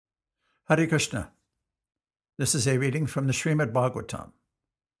Hare Krishna. This is a reading from the Srimad Bhagavatam,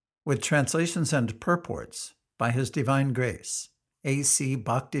 with translations and purports by His Divine Grace, A.C.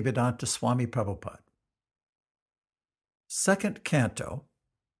 Bhaktivedanta Swami Prabhupada. Second Canto,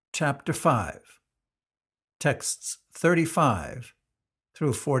 Chapter 5, Texts 35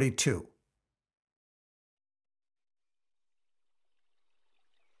 through 42.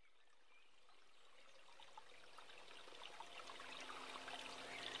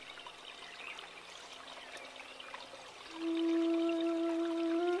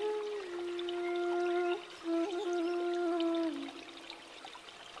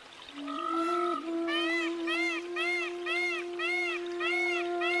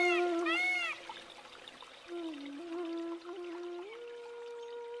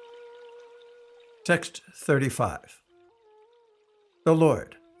 Text 35. The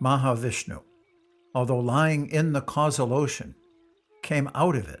Lord, Mahavishnu, although lying in the causal ocean, came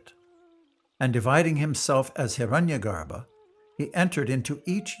out of it, and dividing himself as Hiranyagarbha, he entered into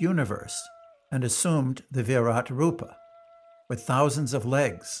each universe and assumed the Virat Rupa, with thousands of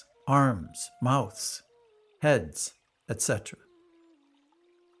legs, arms, mouths, heads, etc.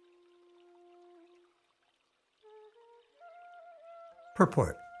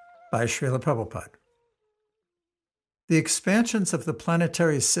 Purport by Srila Prabhupada. The expansions of the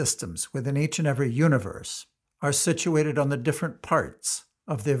planetary systems within each and every universe are situated on the different parts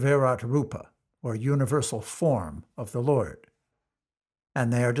of the Virat Rupa, or universal form of the Lord,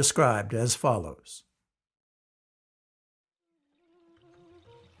 and they are described as follows.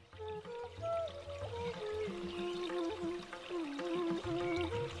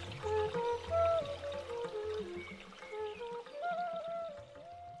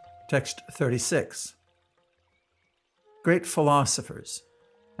 Text 36. Great philosophers,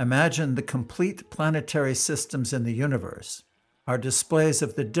 imagine the complete planetary systems in the universe are displays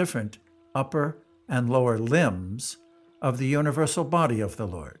of the different upper and lower limbs of the universal body of the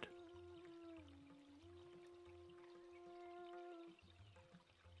Lord.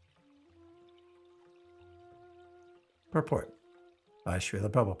 Purport by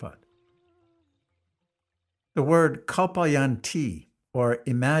Srila Prabhupada. The word kalpayanti, or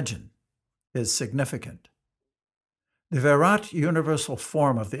imagine, is significant. The Virat universal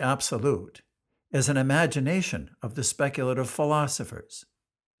form of the Absolute is an imagination of the speculative philosophers,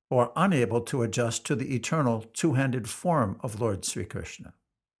 who are unable to adjust to the eternal two-handed form of Lord Sri Krishna.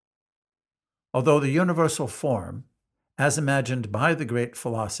 Although the universal form, as imagined by the great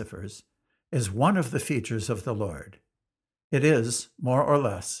philosophers, is one of the features of the Lord, it is, more or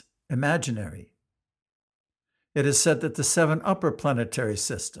less, imaginary. It is said that the 7 upper planetary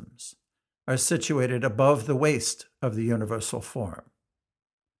systems are situated above the waist of the universal form,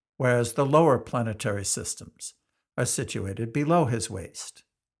 whereas the lower planetary systems are situated below his waist.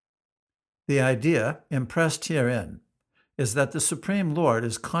 The idea impressed herein is that the Supreme Lord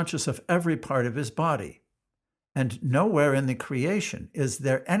is conscious of every part of his body, and nowhere in the creation is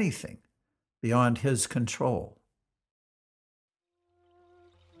there anything beyond his control.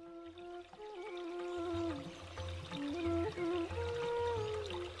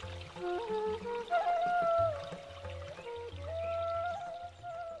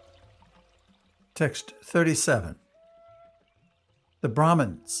 Text 37. The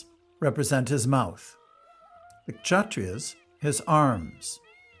Brahmins represent his mouth, the Kshatriyas his arms,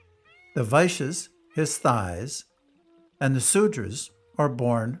 the Vaishyas his thighs, and the Sudras are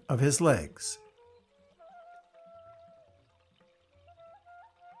born of his legs.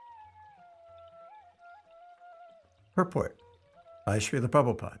 Purport by Srila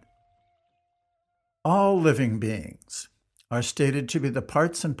Prabhupada. All living beings are stated to be the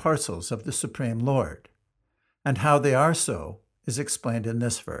parts and parcels of the Supreme Lord, and how they are so is explained in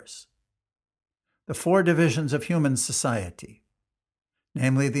this verse. The 4 divisions of human society,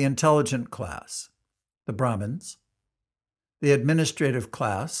 namely the intelligent class, the Brahmins, the administrative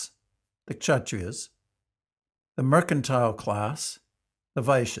class, the Kshatriyas, the mercantile class, the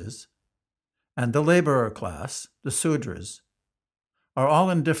Vaishyas, and the laborer class, the Sudras, are all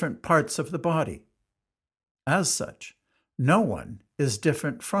in different parts of the body. As such, no one is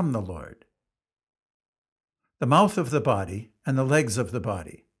different from the Lord. The mouth of the body and the legs of the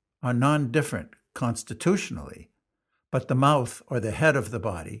body are non-different constitutionally, but the mouth or the head of the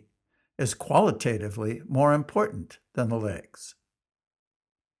body is qualitatively more important than the legs.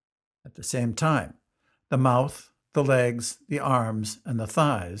 At the same time, the mouth, the legs, the arms, and the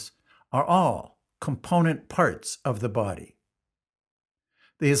thighs are all component parts of the body.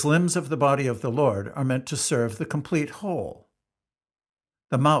 These limbs of the body of the Lord are meant to serve the complete whole.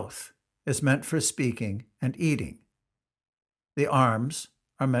 The mouth is meant for speaking and eating. The arms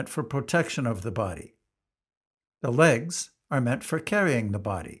are meant for protection of the body. The legs are meant for carrying the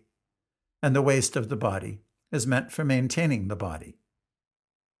body, and the waist of the body is meant for maintaining the body.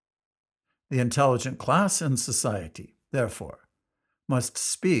 The intelligent class in society, therefore, must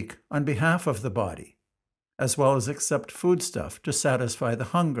speak on behalf of the body, as well as accept foodstuff to satisfy the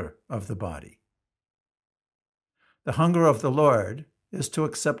hunger of the body. The hunger of the Lord is to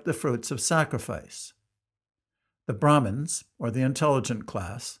accept the fruits of sacrifice. The Brahmins, or the intelligent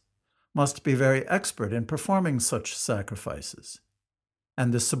class, must be very expert in performing such sacrifices,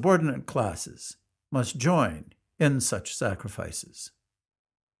 and the subordinate classes must join in such sacrifices.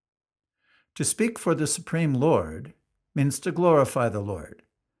 To speak for the Supreme Lord means to glorify the Lord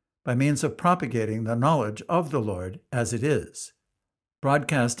by means of propagating the knowledge of the Lord as it is,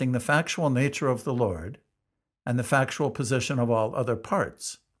 broadcasting the factual nature of the Lord and the factual position of all other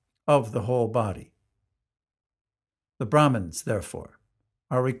parts of the whole body. The Brahmins, therefore,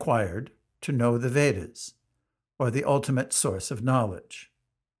 are required to know the Vedas, or the ultimate source of knowledge.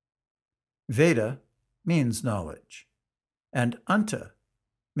 Veda means knowledge, and Anta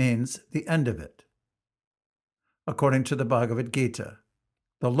means the end of it. According to the Bhagavad Gita,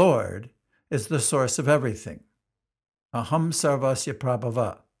 the Lord is the source of everything, Aham Sarvasya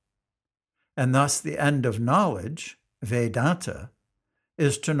Prabhava, and thus the end of knowledge, Vedanta,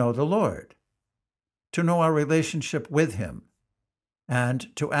 is to know the Lord, to know our relationship with Him,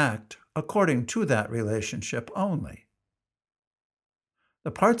 and to act according to that relationship only.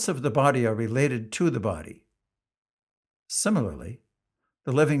 The parts of the body are related to the body. Similarly,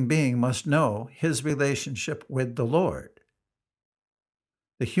 the living being must know his relationship with the Lord.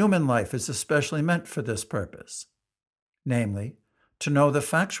 The human life is especially meant for this purpose, namely, to know the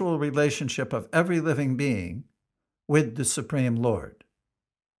factual relationship of every living being with the Supreme Lord.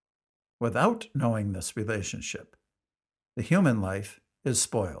 Without knowing this relationship, the human life is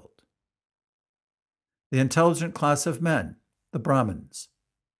spoiled. The intelligent class of men, the Brahmins,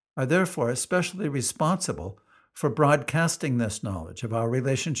 are therefore especially responsible for broadcasting this knowledge of our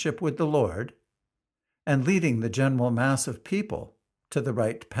relationship with the Lord and leading the general mass of people to the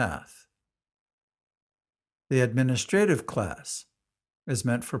right path. The administrative class is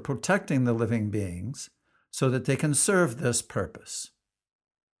meant for protecting the living beings so that they can serve this purpose.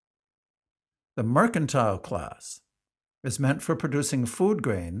 The mercantile class is meant for producing food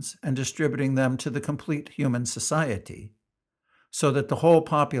grains and distributing them to the complete human society, so that the whole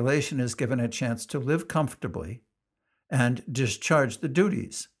population is given a chance to live comfortably and discharge the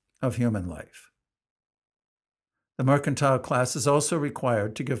duties of human life. The mercantile class is also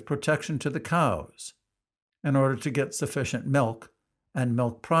required to give protection to the cows in order to get sufficient milk and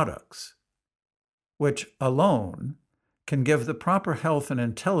milk products, which alone can give the proper health and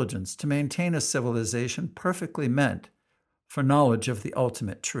intelligence to maintain a civilization perfectly meant for knowledge of the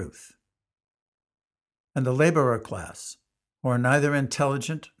ultimate truth. And the laborer class, who are neither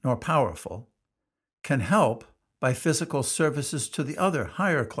intelligent nor powerful, can help by physical services to the other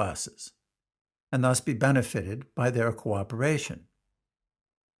higher classes, and thus be benefited by their cooperation.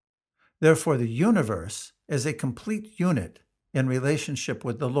 Therefore, the universe is a complete unit in relationship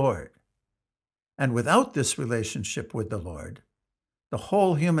with the Lord. And without this relationship with the Lord, the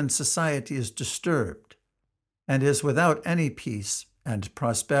whole human society is disturbed and is without any peace and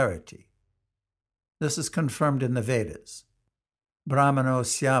prosperity. This is confirmed in the Vedas. Brahmano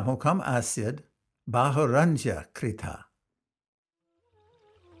syamukam asid bahuranja krita.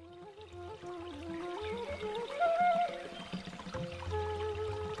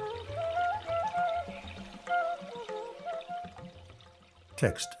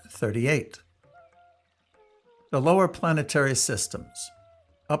 Text 38. The lower planetary systems,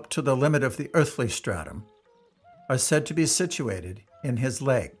 up to the limit of the earthly stratum, are said to be situated in his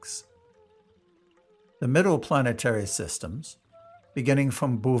legs. The middle planetary systems, beginning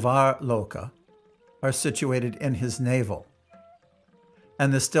from Bhuvar Loka, are situated in his navel.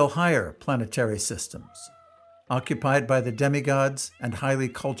 And the still higher planetary systems, occupied by the demigods and highly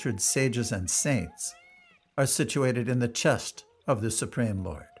cultured sages and saints, are situated in the chest of the Supreme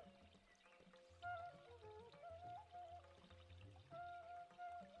Lord.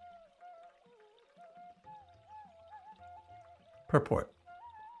 Purport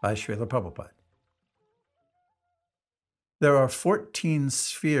by Srila Prabhupada. There are 14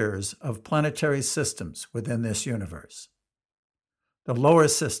 spheres of planetary systems within this universe. The lower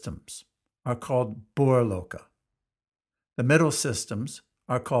systems are called Bhurloka. The middle systems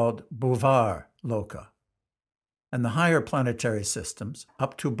are called Bhuvar Loka. And the higher planetary systems,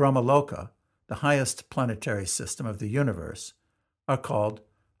 up to Brahmaloka, the highest planetary system of the universe, are called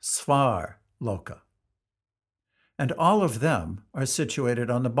Svar Loka. and all of them are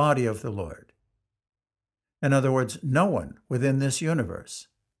situated on the body of the Lord. In other words, no one within this universe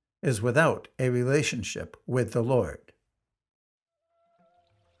is without a relationship with the Lord.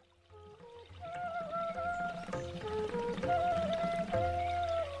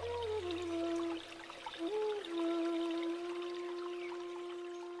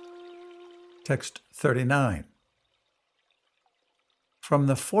 Text 39. From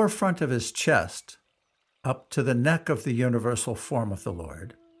the forefront of his chest up to the neck of the universal form of the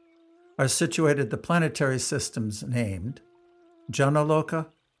Lord are situated the planetary systems named Janaloka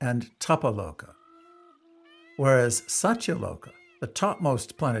and Tapaloka, whereas Satyaloka, the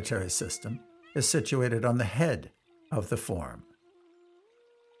topmost planetary system, is situated on the head of the form.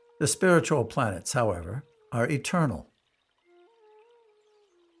 The spiritual planets, however, are eternal.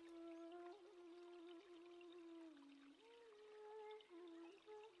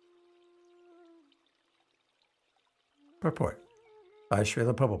 Purport by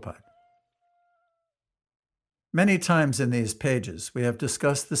Srila Prabhupada. Many times in these pages we have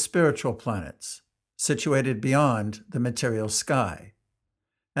discussed the spiritual planets situated beyond the material sky,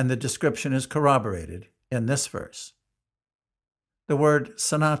 and the description is corroborated in this verse. The word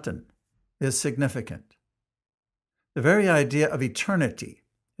Sanatan is significant. The very idea of eternity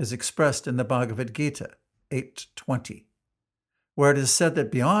is expressed in the Bhagavad Gita 8:20, where it is said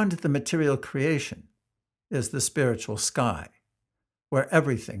that beyond the material creation is the spiritual sky, where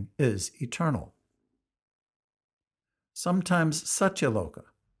everything is eternal. Sometimes Satyaloka,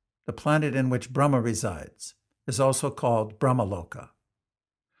 the planet in which Brahma resides, is also called Brahmaloka.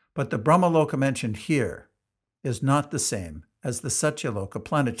 But the Brahmaloka mentioned here is not the same as the Satyaloka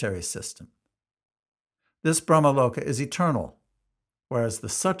planetary system. This Brahmaloka is eternal, whereas the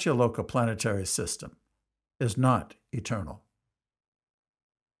Satyaloka planetary system is not eternal.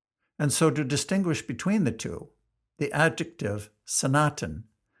 And so to distinguish between the two, the adjective Sanatan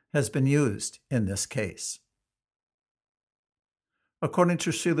has been used in this case. According to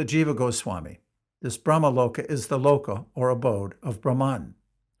Srila Jiva Goswami, this Brahmaloka is the loka or abode of Brahman,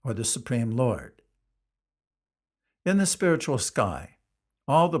 or the Supreme Lord. In the spiritual sky,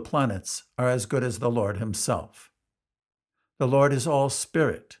 all the planets are as good as the Lord himself. The Lord is all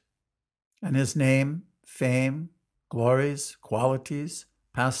spirit, and his name, fame, glories, qualities,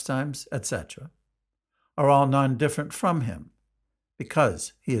 pastimes, etc., are all non-different from him,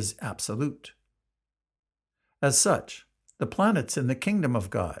 because he is absolute. As such, the planets in the kingdom of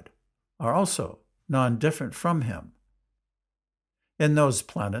God are also non-different from him. In those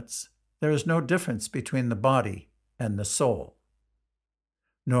planets, there is no difference between the body and the soul,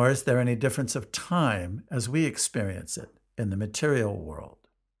 nor is there any difference of time as we experience it in the material world.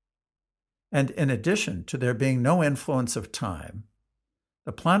 And in addition to there being no influence of time,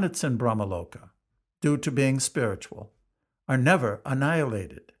 the planets in Brahmaloka, due to being spiritual, are never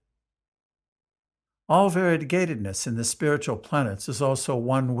annihilated. All variegatedness in the spiritual planets is also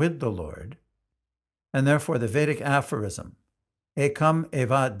one with the Lord, and therefore the Vedic aphorism, Ekam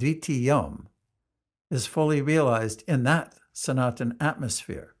eva dvitiyam, is fully realized in that Sanatan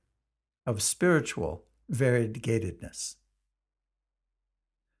atmosphere of spiritual variegatedness.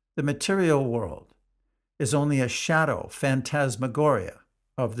 The material world is only a shadow phantasmagoria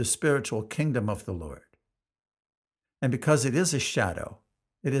of the spiritual kingdom of the Lord. And because it is a shadow,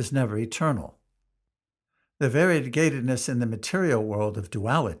 it is never eternal. The variegatedness in the material world of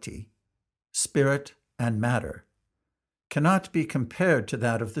duality, spirit and matter, cannot be compared to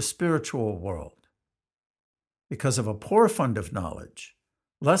that of the spiritual world. Because of a poor fund of knowledge,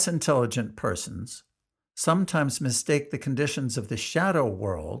 less intelligent persons sometimes mistake the conditions of the shadow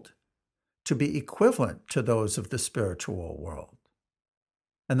world to be equivalent to those of the spiritual world.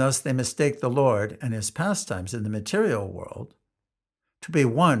 And thus they mistake the Lord and his pastimes in the material world to be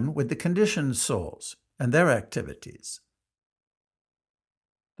one with the conditioned souls and their activities.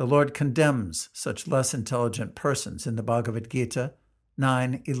 The Lord condemns such less intelligent persons in the Bhagavad Gita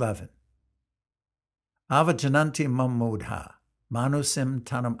 9:11. Avajananti mammudha manusim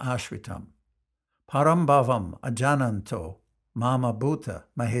tanam ashritam param bhavam ajananto mama bhuta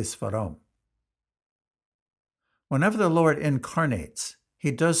mahesvaram. Whenever the Lord incarnates, he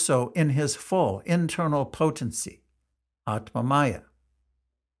does so in his full internal potency, Atma Maya.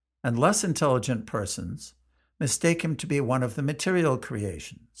 And less intelligent persons mistake him to be one of the material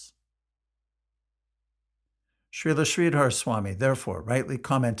creations. Srila Sridhar Swami, therefore, rightly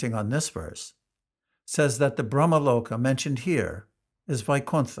commenting on this verse, says that the Brahmaloka mentioned here is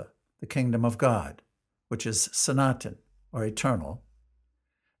Vaikuntha, the kingdom of God, which is Sanatan, or eternal,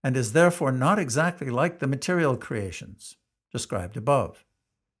 and is therefore not exactly like the material creations described above.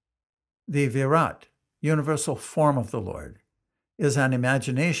 The Virat universal form of the Lord, is an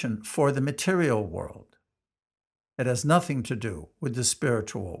imagination for the material world. It has nothing to do with the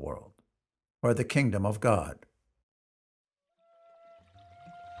spiritual world or the kingdom of God.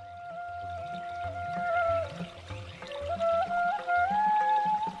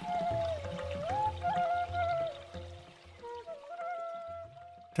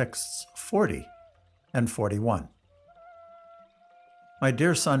 Texts 40 and 41. My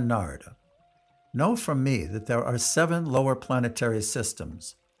dear son Narada, know from me that there are 7 lower planetary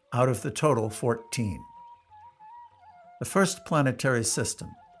systems out of the total 14. The first planetary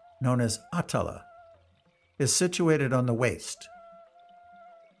system, known as Atala, is situated on the waist.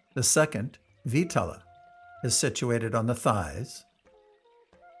 The second, Vitala, is situated on the thighs.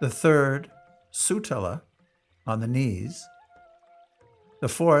 The third, Sutala, on the knees. The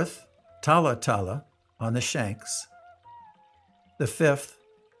fourth, Talatala, on the shanks. The fifth,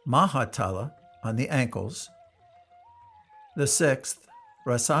 Mahatala, on the ankles. The sixth,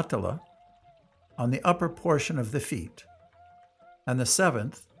 Rasatala, on the upper portion of the feet. And the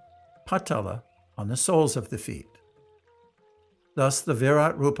seventh, Patala, on the soles of the feet. Thus the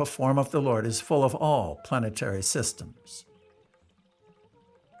Virat Rupa form of the Lord is full of all planetary systems.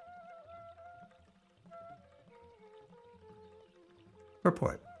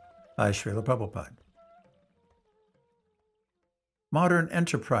 Purport by Srila Prabhupada. Modern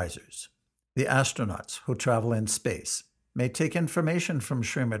enterprisers, the astronauts who travel in space, may take information from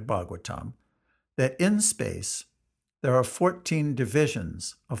Srimad Bhagavatam that in space there are 14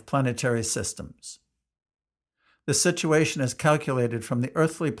 divisions of planetary systems. The situation is calculated from the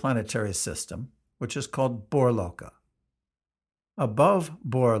earthly planetary system, which is called Borloka. Above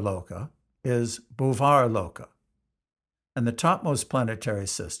Borloka is Bhuvarloka, and the topmost planetary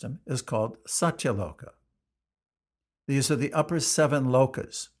system is called Satyaloka. These are the upper 7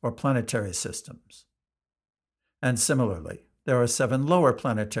 lokas, or planetary systems. And similarly, there are 7 lower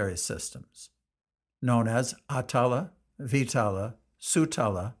planetary systems, known as Atala, Vitala,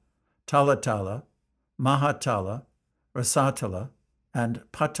 Sutala, Talatala, Mahatala, Rasatala, and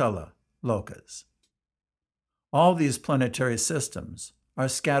Patala lokas. All these planetary systems are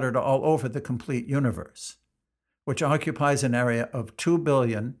scattered all over the complete universe, which occupies an area of 2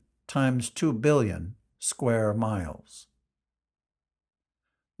 billion times 2 billion square miles.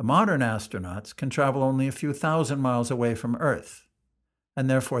 The modern astronauts can travel only a few thousand miles away from Earth, and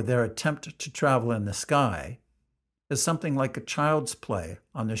therefore their attempt to travel in the sky is something like a child's play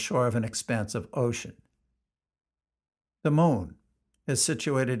on the shore of an expansive ocean. The moon is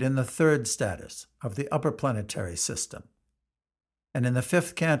situated in the 3rd status of the upper planetary system, and in the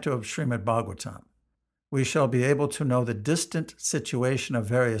 5th canto of Srimad Bhagavatam, we shall be able to know the distant situation of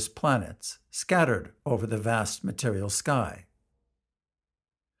various planets scattered over the vast material sky.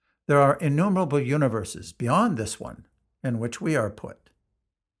 There are innumerable universes beyond this one in which we are put,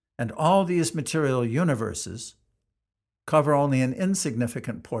 and all these material universes cover only an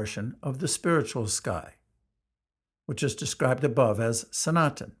insignificant portion of the spiritual sky, which is described above as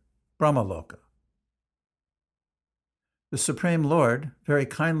Sanatan, Brahmaloka. The Supreme Lord very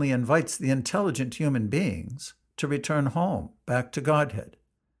kindly invites the intelligent human beings to return home, back to Godhead,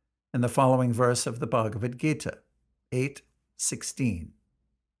 in the following verse of the Bhagavad Gita, 8:16.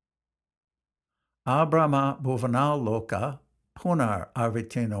 Abrahma bhuvanal loka punar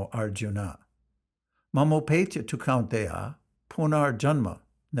arviteno arjuna. Mamopetya tu kaunteya punar janma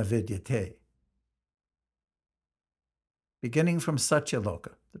navidyate. Beginning from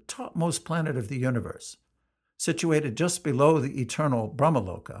Satyaloka, the topmost planet of the universe, situated just below the eternal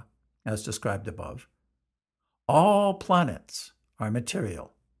Brahmaloka, as described above, all planets are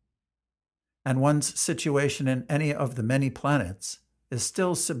material, and one's situation in any of the many planets is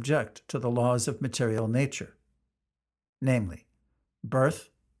still subject to the laws of material nature, namely birth,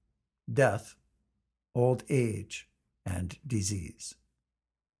 death, old age, and disease.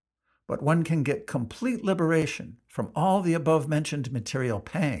 But one can get complete liberation from all the above-mentioned material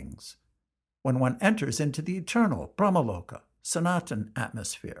pangs when one enters into the eternal Brahmaloka, Sanatan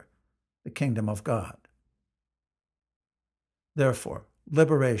atmosphere, the kingdom of God. Therefore,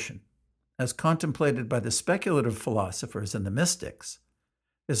 liberation, as contemplated by the speculative philosophers and the mystics,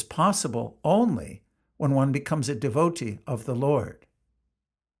 is possible only when one becomes a devotee of the Lord.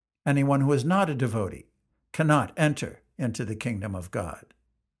 Anyone who is not a devotee cannot enter into the kingdom of God.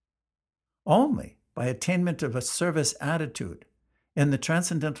 Only by attainment of a service attitude in the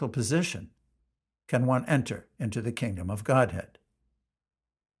transcendental position can one enter into the kingdom of Godhead.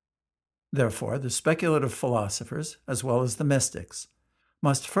 Therefore, the speculative philosophers, as well as the mystics,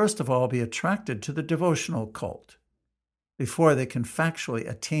 must first of all be attracted to the devotional cult before they can factually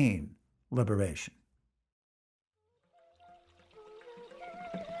attain liberation.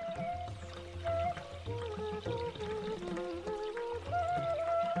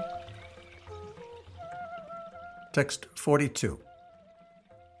 Text 42.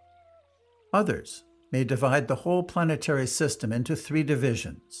 Others may divide the whole planetary system into 3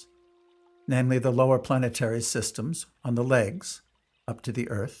 divisions, namely the lower planetary systems on the legs up to the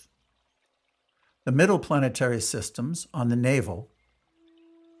Earth, the middle planetary systems on the navel,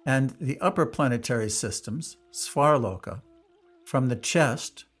 and the upper planetary systems, Svarloka, from the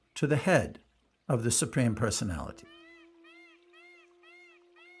chest to the head of the Supreme Personality.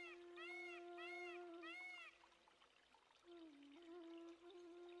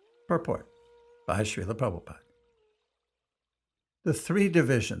 Purport by Srila Prabhupada. The 3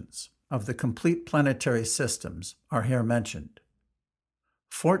 divisions of the complete planetary systems are here mentioned.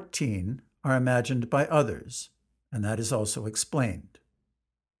 14 are imagined by others, and that is also explained.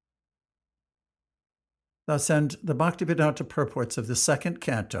 Thus end the Bhaktivedanta purports of the 2nd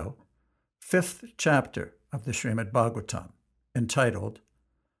canto, 5th chapter of the Srimad Bhagavatam, entitled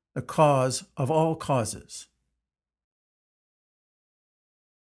The Cause of All Causes.